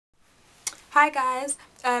Hi guys,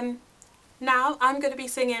 now I'm going to be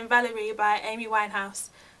singing Valerie by Amy Winehouse,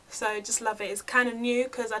 so just love it. It's kind of new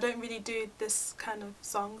because I don't really do this kind of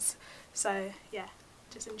songs, so yeah,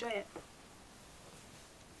 just enjoy it.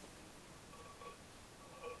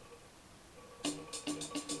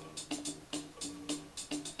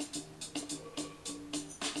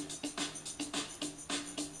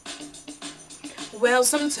 Well,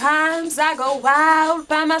 sometimes I go wild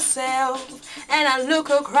by myself and I look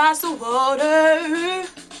across the water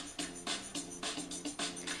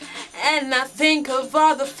and I think of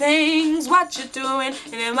all the things what you're doing,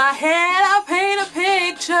 and in my head I paint a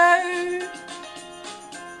picture.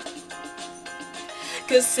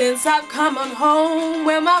 'Cause since I've come on home,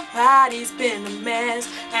 well, my body's been a mess,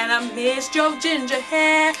 and I missed your ginger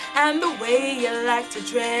hair and the way you like to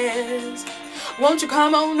dress. Won't you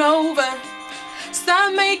come on over?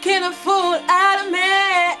 Stop making a fool out of me.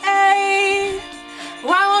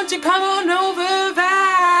 Why won't you come on over,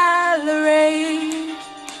 Valerie?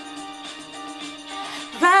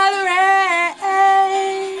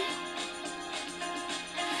 Valerie,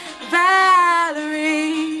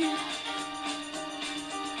 Valerie,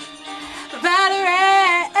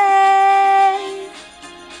 Valerie.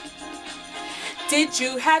 Did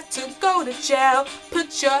you have to go to jail?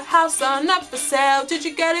 Put your house on up for sale? Did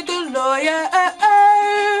you get a good lawyer?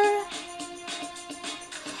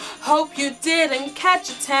 Hope you didn't catch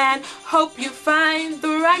a tan. Hope you find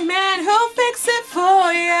the right man who'll fix it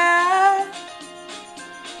for you.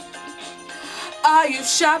 Are you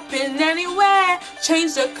shopping anywhere?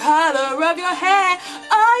 Change the color of your hair.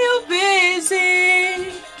 Are you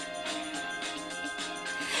busy?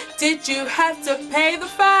 Did you have to pay the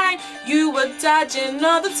fine? You were dodging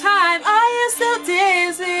all the time. Are you still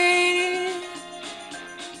dizzy?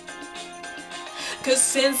 'Cause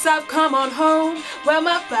since I've come on home, well,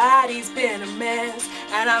 my body's been a mess,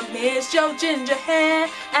 and I missed your ginger hair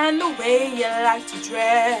and the way you like to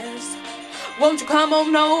dress. Won't you come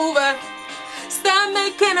on over? Stop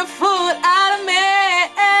making a fool out of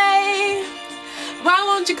me. Why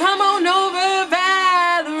won't you come on over,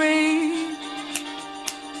 Valerie?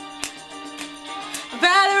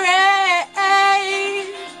 Valerie,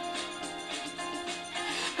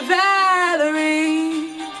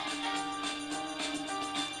 Valerie,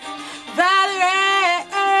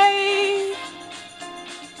 Valerie.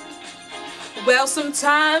 Well,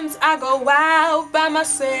 sometimes I go wild by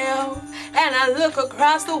myself and I look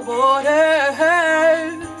across the water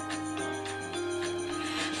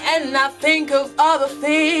and I think of all the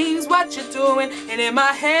things what you're doing, and in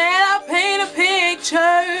my head I paint a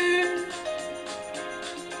picture.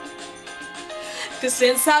 'Cause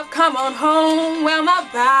since I've come on home, well, my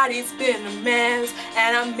body's been a mess,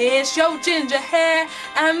 and I miss your ginger hair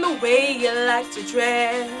and the way you like to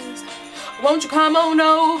dress. Won't you come on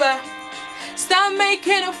over? Stop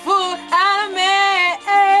making a fool out of me.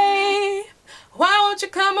 Why won't you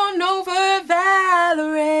come on over?